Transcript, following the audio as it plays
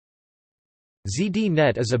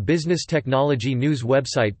ZDNet is a business technology news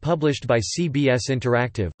website published by CBS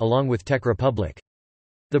Interactive, along with TechRepublic.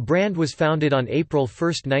 The brand was founded on April 1,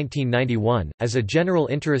 1991, as a general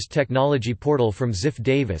interest technology portal from Ziff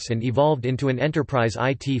Davis and evolved into an enterprise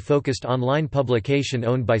IT-focused online publication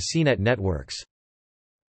owned by CNET Networks.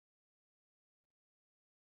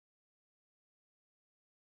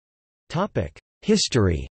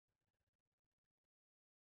 History.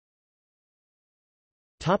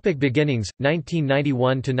 Beginnings,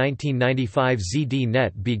 1991 to 1995.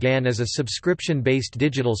 ZDNet began as a subscription-based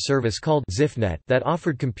digital service called ZDNet that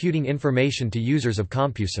offered computing information to users of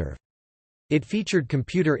CompuServe. It featured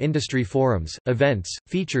computer industry forums, events,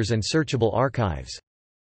 features and searchable archives.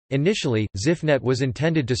 Initially, ZDNet was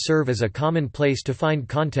intended to serve as a common place to find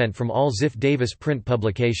content from all Ziff Davis print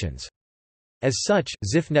publications. As such,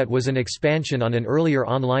 ZDNet was an expansion on an earlier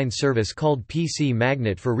online service called PC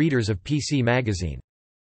Magnet for readers of PC Magazine.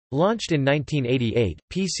 Launched in 1988,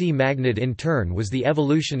 PC Magnet in turn was the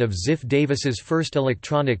evolution of Ziff Davis's first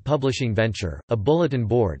electronic publishing venture, a bulletin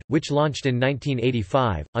board, which launched in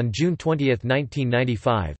 1985. On June 20,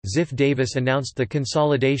 1995, Ziff Davis announced the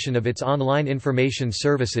consolidation of its online information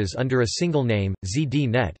services under a single name,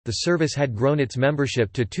 ZDNet. The service had grown its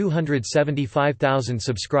membership to 275,000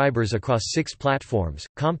 subscribers across 6 platforms: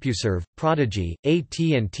 CompuServe, Prodigy,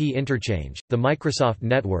 AT&T Interchange, the Microsoft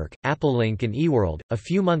Network, AppleLink and eWorld. A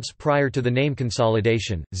few months prior to the name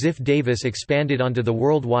consolidation, Ziff Davis expanded onto the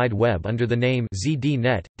World Wide Web under the name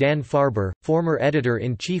ZDNet. Dan Farber, former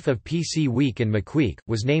editor-in-chief of PC Week and McQueek,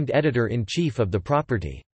 was named editor-in-chief of the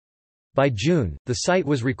property. By June, the site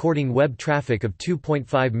was recording web traffic of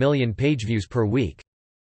 2.5 million page views per week.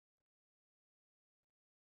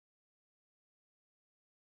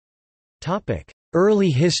 Early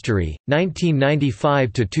history,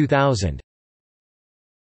 1995 to 2000.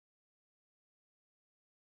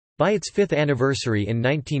 By its 5th anniversary in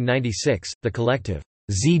 1996, the collective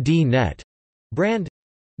ZDNet brand,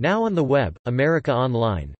 now on the web, America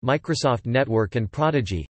Online, Microsoft Network and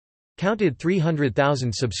Prodigy, counted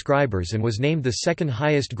 300,000 subscribers and was named the second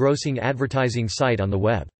highest grossing advertising site on the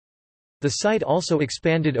web. The site also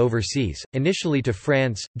expanded overseas, initially to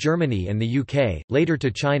France, Germany and the UK, later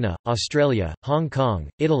to China, Australia, Hong Kong,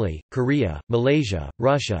 Italy, Korea, Malaysia,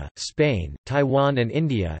 Russia, Spain, Taiwan and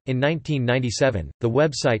India. In 1997, the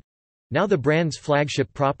website, now the brand's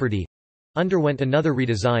flagship property, underwent another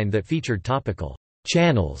redesign that featured topical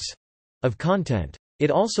channels of content.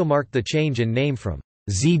 It also marked the change in name from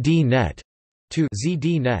ZDNet to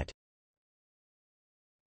ZDNet.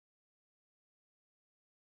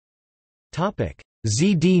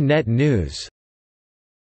 ZDNet News.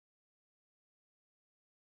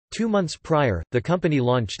 2 months prior, the company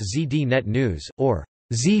launched ZDNet News, or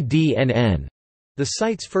ZDNN, the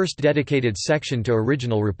site's first dedicated section to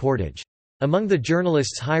original reportage. Among the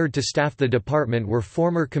journalists hired to staff the department were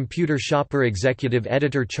former Computer Shopper executive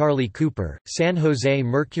editor Charlie Cooper, San Jose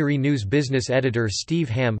Mercury News business editor Steve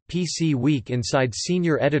Ham, PC Week Inside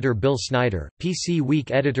senior editor Bill Snyder, PC Week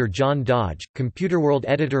editor John Dodge, Computerworld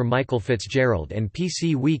editor Michael Fitzgerald and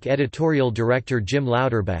PC Week editorial director Jim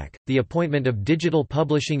Louderback. The appointment of digital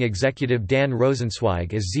publishing executive Dan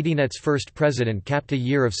Rosenzweig as ZDNet's first president capped a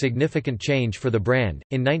year of significant change for the brand.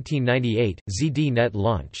 In 1998, ZDNet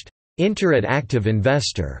launched Interactive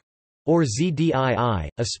Investor, or ZDII,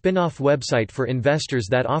 a spin-off website for investors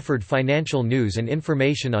that offered financial news and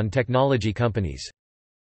information on technology companies.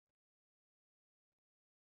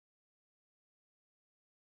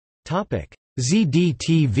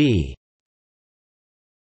 ZDTV.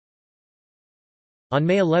 On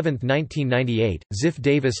May 11, 1998, Ziff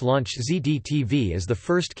Davis launched ZDTV as the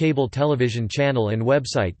first cable television channel and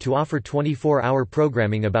website to offer 24-hour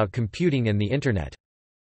programming about computing and the Internet.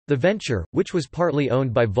 The venture, which was partly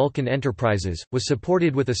owned by Vulcan Enterprises, was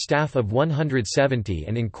supported with a staff of 170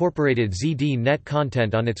 and incorporated ZDNet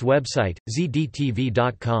content on its website,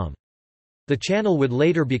 ZDTV.com. The channel would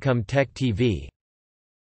later become Tech TV.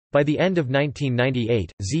 By the end of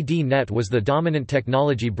 1998, ZDNet was the dominant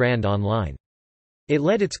technology brand online. It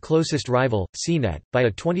led its closest rival, CNET, by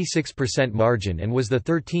a 26% margin and was the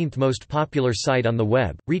 13th most popular site on the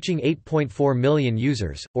web, reaching 8.4 million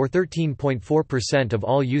users, or 13.4% of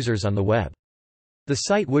all users on the web. The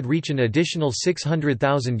site would reach an additional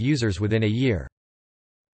 600,000 users within a year.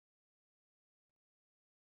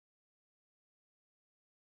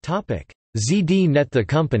 ZDNet the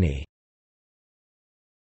company.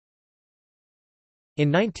 In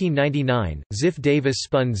 1999, Ziff Davis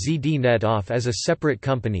spun ZDNet off as a separate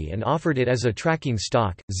company and offered it as a tracking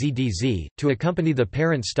stock, ZDZ, to accompany the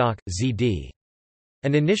parent stock, ZD.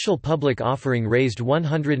 An initial public offering raised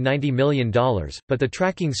 $190 million, but the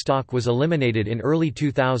tracking stock was eliminated in early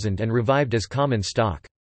 2000 and revived as common stock.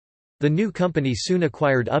 The new company soon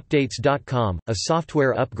acquired Updates.com, a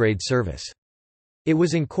software upgrade service. It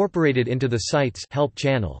was incorporated into the site's Help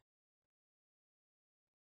channel.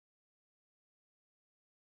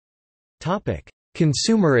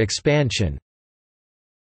 Consumer expansion.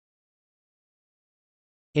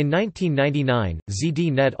 In 1999,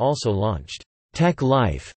 ZDNet also launched Tech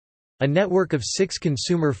Life, a network of 6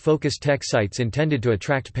 consumer-focused tech sites intended to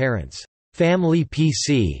attract parents, family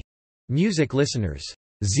PC, music listeners,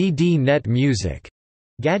 ZDNet Music,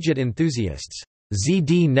 gadget enthusiasts,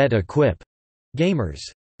 ZDNet Equip, gamers,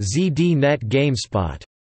 ZDNet GameSpot,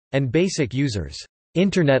 and basic users,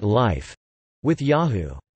 Internet Life, with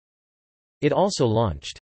Yahoo. It also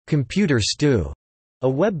launched Computer Stew, a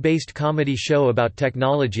web-based comedy show about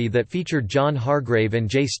technology that featured John Hargrave and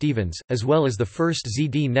Jay Stevens, as well as the first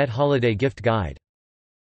ZDNet holiday gift guide.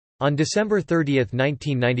 On December 30,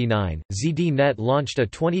 1999, ZDNet launched a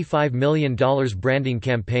 $25 million branding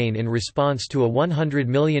campaign in response to a $100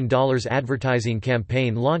 million advertising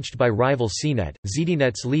campaign launched by rival CNET.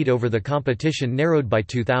 ZDNet's lead over the competition narrowed by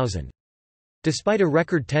 2000. Despite a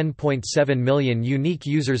record 10.7 million unique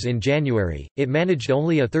users in January, it managed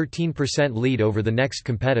only a 13% lead over the next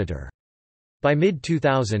competitor. By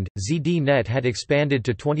mid-2000, ZDNet had expanded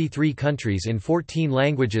to 23 countries in 14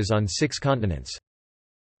 languages on 6 continents.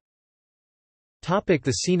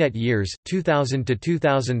 The CNET years, 2000 to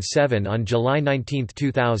 2007. On July 19,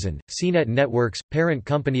 2000, CNET Networks, parent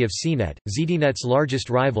company of CNET, ZDNet's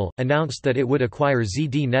largest rival, announced that it would acquire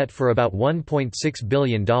ZDNet for about $1.6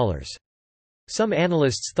 billion. Some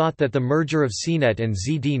analysts thought that the merger of CNET and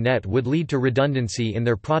ZDNet would lead to redundancy in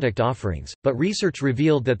their product offerings, but research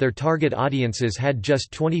revealed that their target audiences had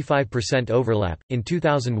just 25% overlap. In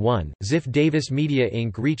 2001, Ziff Davis Media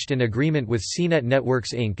Inc. reached an agreement with CNET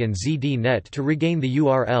Networks Inc. and ZDNet to regain the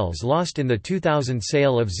URLs lost in the 2000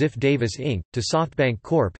 sale of Ziff Davis Inc. to SoftBank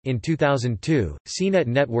Corp. In 2002, CNET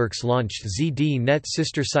Networks launched ZDNet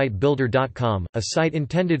sister site Builder.com, a site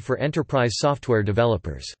intended for enterprise software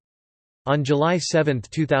developers. On July 7,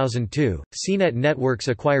 2002, CNET Networks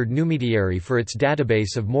acquired Numidiary for its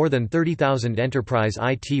database of more than 30,000 enterprise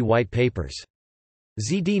IT white papers.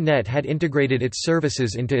 ZDNet had integrated its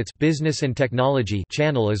services into its Business and Technology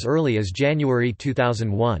channel as early as January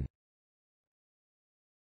 2001.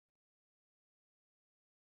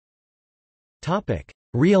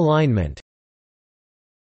 Realignment.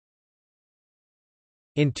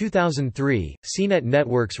 In 2003, CNET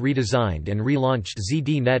Networks redesigned and relaunched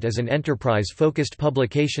ZDNet as an enterprise-focused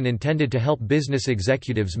publication intended to help business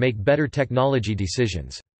executives make better technology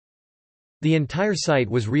decisions. The entire site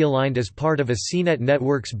was realigned as part of a CNET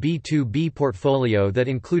Networks B2B portfolio that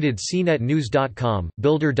included CNETnews.com,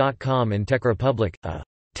 Builder.com and TechRepublic. A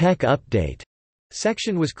Tech Update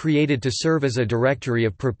section was created to serve as a directory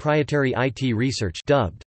of proprietary IT research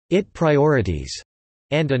dubbed IT Priorities,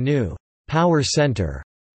 and a new Power Center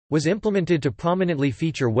was implemented to prominently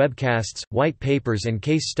feature webcasts, white papers and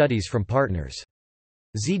case studies from partners.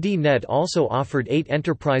 ZDNet also offered 8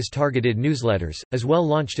 enterprise-targeted newsletters, as well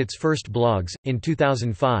launched its first blogs. In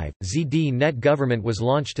 2005, ZDNet Government was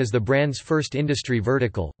launched as the brand's first industry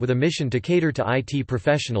vertical, with a mission to cater to IT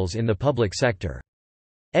professionals in the public sector.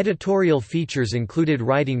 Editorial features included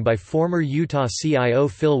writing by former Utah CIO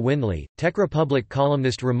Phil Windley, TechRepublic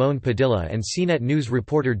columnist Ramon Padilla and CNET News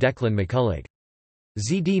reporter Declan McCullough.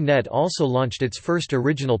 ZDNet also launched its first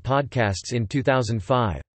original podcasts in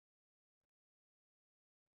 2005.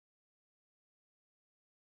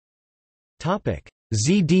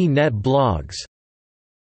 ZDNet Blogs.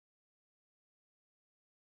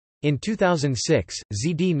 In 2006,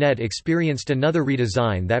 ZDNet experienced another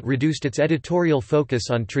redesign that reduced its editorial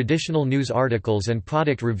focus on traditional news articles and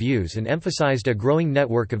product reviews and emphasized a growing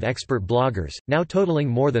network of expert bloggers, now totaling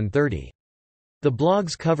more than 30. The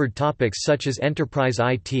blogs covered topics such as enterprise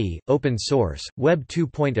IT, open source, Web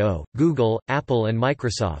 2.0, Google, Apple and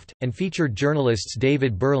Microsoft, and featured journalists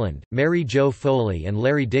David Berland, Mary Jo Foley and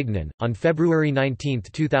Larry Dignan. On February 19,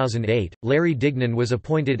 2008, Larry Dignan was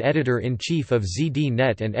appointed editor-in-chief of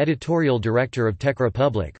ZDNet and editorial director of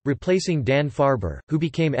TechRepublic, replacing Dan Farber, who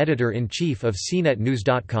became editor-in-chief of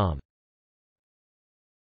CNETnews.com.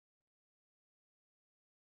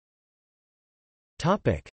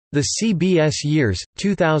 The CBS years,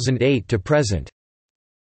 2008 to present.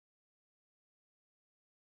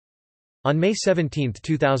 On May 17,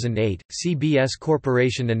 2008, CBS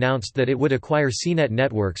Corporation announced that it would acquire CNET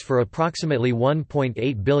Networks for approximately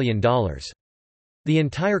 $1.8 billion. The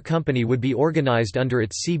entire company would be organized under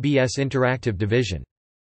its CBS Interactive division.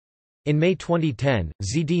 In May 2010,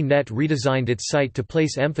 ZDNet redesigned its site to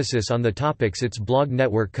place emphasis on the topics its blog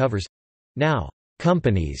network covers. Now,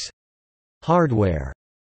 companies, hardware,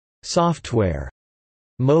 software,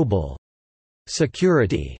 mobile,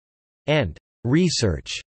 security, and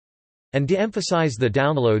research, and de-emphasize the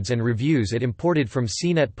downloads and reviews it imported from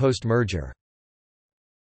CNET post-merger.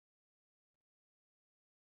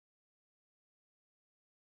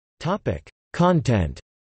 Content.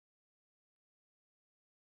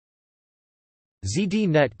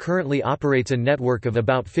 ZDNet currently operates a network of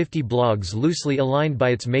about 50 blogs loosely aligned by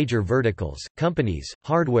its major verticals: companies,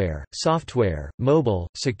 hardware, software, mobile,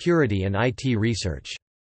 security and IT research.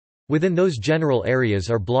 Within those general areas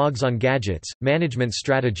are blogs on gadgets, management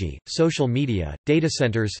strategy, social media, data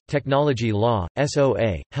centers, technology law,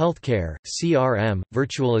 SOA, healthcare, CRM,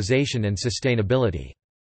 virtualization and sustainability.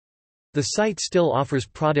 The site still offers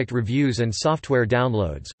product reviews and software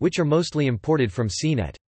downloads, which are mostly imported from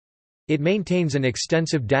CNET. It maintains an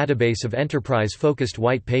extensive database of enterprise-focused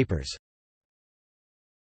white papers.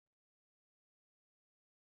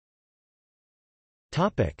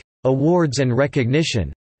 Awards and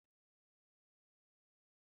recognition.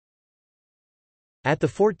 At the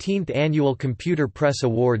 14th Annual Computer Press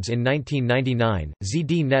Awards in 1999,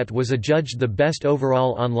 ZDNet was adjudged the best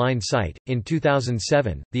overall online site. In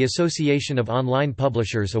 2007, the Association of Online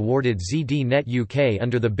Publishers awarded ZDNet UK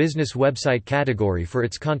under the Business Website category for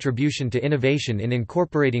its contribution to innovation in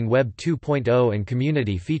incorporating Web 2.0 and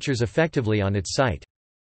community features effectively on its site.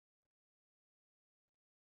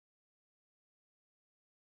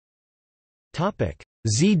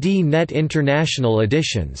 ZDNet International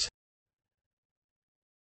editions.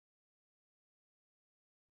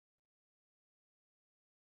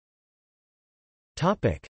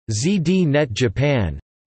 ZDNet Japan.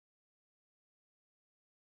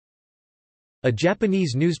 A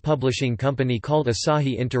Japanese news publishing company called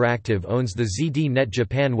Asahi Interactive owns the ZDNet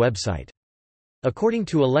Japan website. According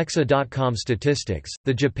to Alexa.com statistics,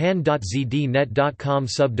 the japan.zdnet.com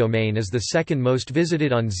subdomain is the second most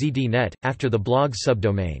visited on ZDNet, after the blog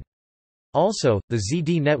subdomain. Also, the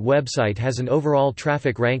ZDNet website has an overall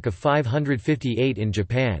traffic rank of 558 in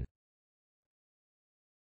Japan.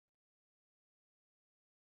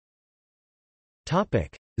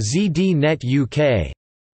 ZDNet UK.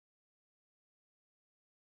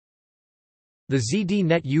 The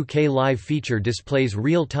ZDNet UK Live feature displays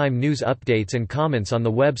real-time news updates and comments on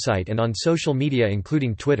the website and on social media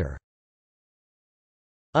including Twitter.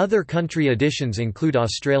 Other country editions include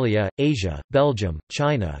Australia, Asia, Belgium,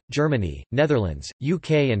 China, Germany, Netherlands,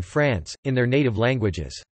 UK and France, in their native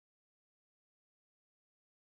languages.